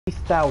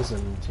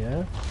3,000,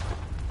 yeah?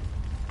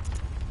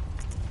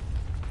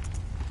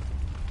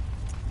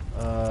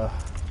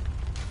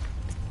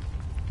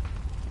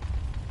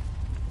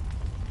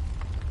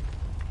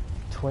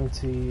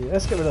 20.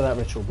 Let's get rid of that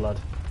ritual blood. I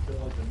feel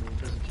like the moon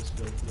doesn't just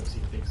go, he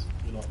thinks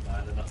you're not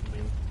bad enough to me.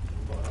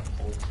 You've got enough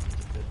holes to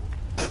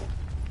fill.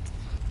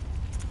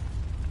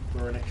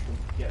 For an extra,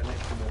 get an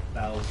extra more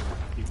 1,000, I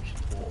think we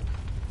should talk.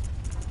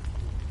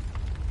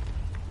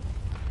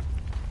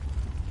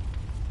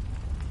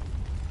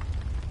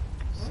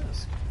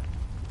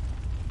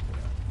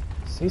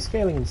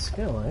 C-scaling and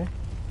skill, eh?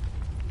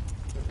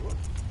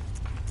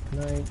 Can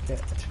I get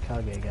a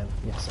Chicago again?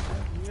 Yes, I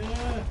can.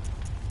 Yeah.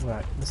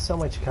 Right, let's sell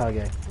my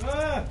Chicago.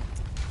 Ah!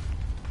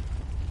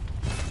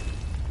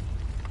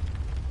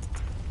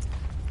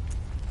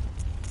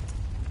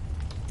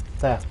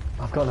 There,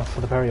 I've got enough for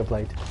the burial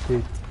blade.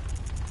 Dude.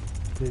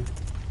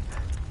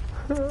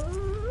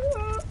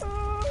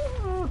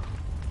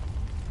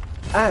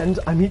 And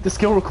I meet the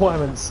skill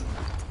requirements.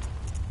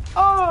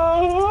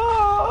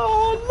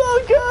 Oh,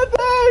 look at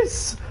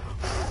this!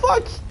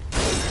 Fuck!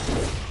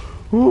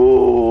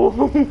 Ooh.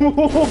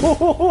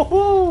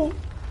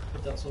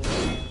 But that's all.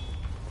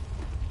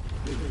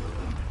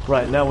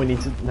 Right, now we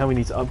need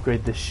to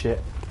upgrade this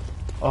shit.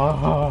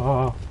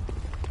 Oh.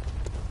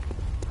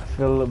 I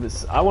feel a little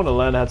bit. I want to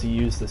learn how to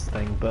use this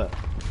thing, but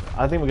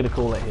I think we're gonna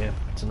call it here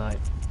for tonight.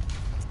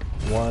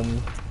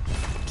 1,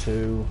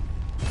 2.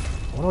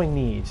 What do I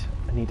need?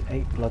 I need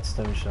 8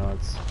 bloodstone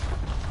shards.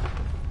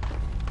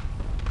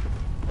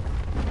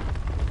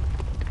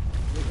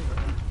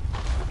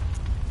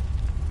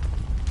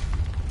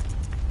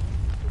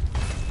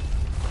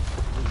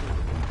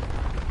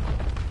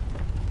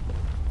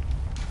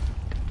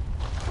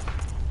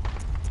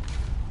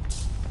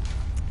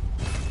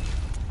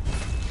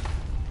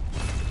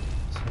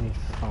 I need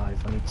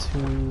 5. I need 2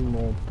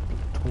 more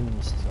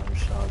twinstone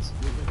shards.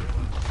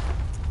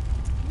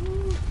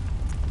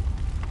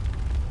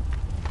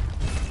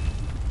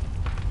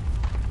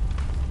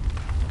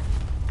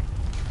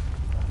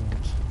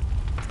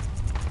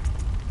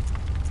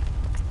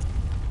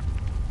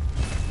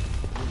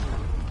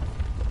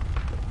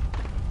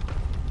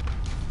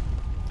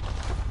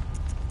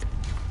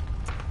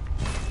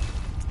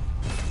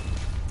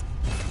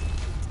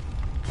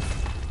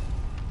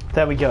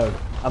 There we go.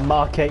 A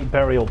Mark 8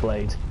 burial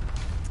blade.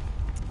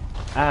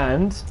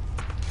 And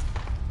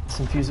let's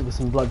infuse it with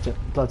some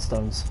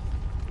bloodstones.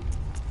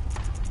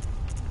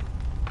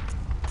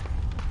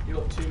 You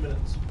got 2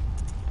 minutes.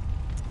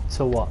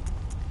 So what?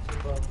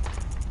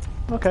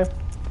 Okay.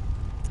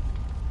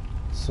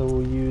 So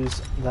we'll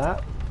use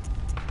that.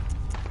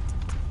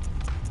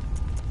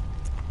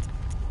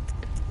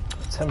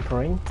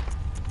 Tempering.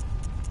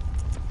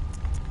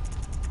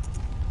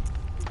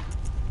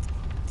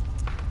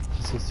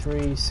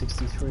 63,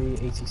 63,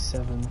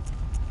 87.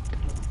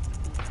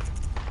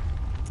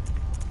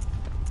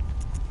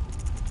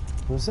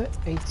 Was it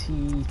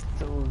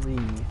 83?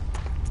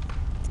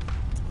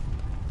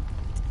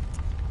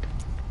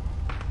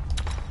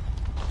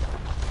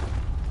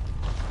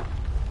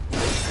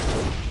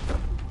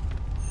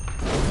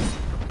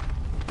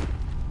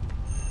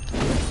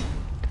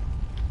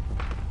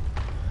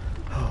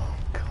 Oh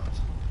God!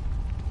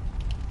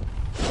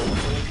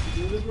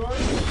 You do this right?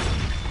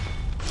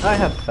 I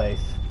have faith.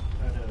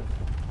 I know.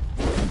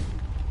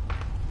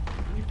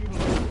 How many people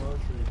have the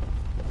archery?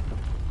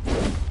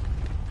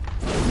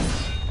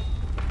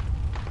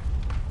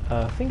 I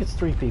think it's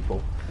 3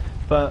 people,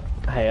 but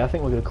hey, I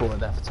think we're going to call it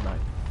there for tonight.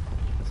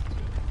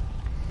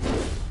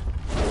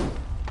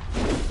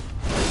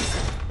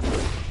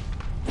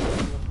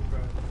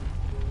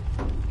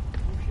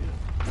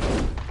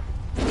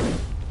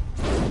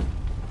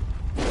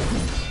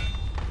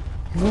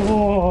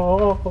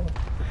 Oh.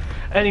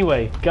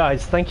 Anyway,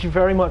 guys, thank you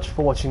very much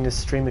for watching this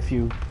stream. If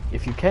you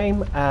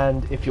came,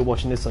 and if you're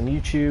watching this on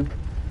YouTube,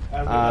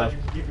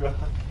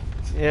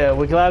 yeah,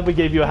 we're glad we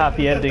gave you a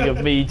happy ending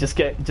of me just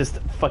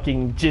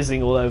fucking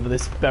jizzing all over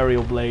this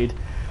burial blade.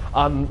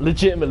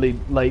 Legitimately,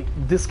 like,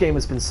 this game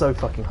has been so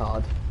fucking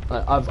hard.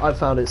 I've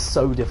found it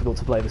so difficult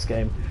to play this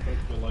game.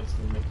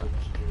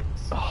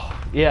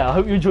 Oh, yeah, I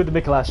hope you enjoyed the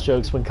Mikolas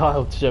jokes when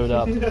Kyle showed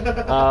up.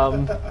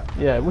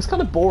 Yeah, it was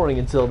kind of boring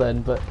until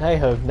then, but hey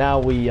ho, now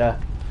we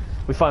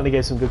finally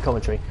gave some good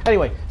commentary.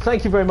 Anyway,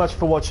 thank you very much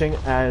for watching,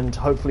 and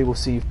hopefully we'll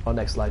see you on our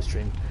next live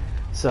stream.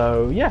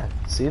 So yeah,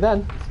 see you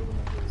then.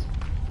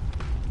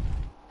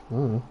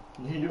 You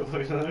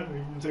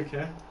don't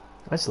care.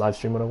 I just live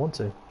stream when I want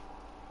to.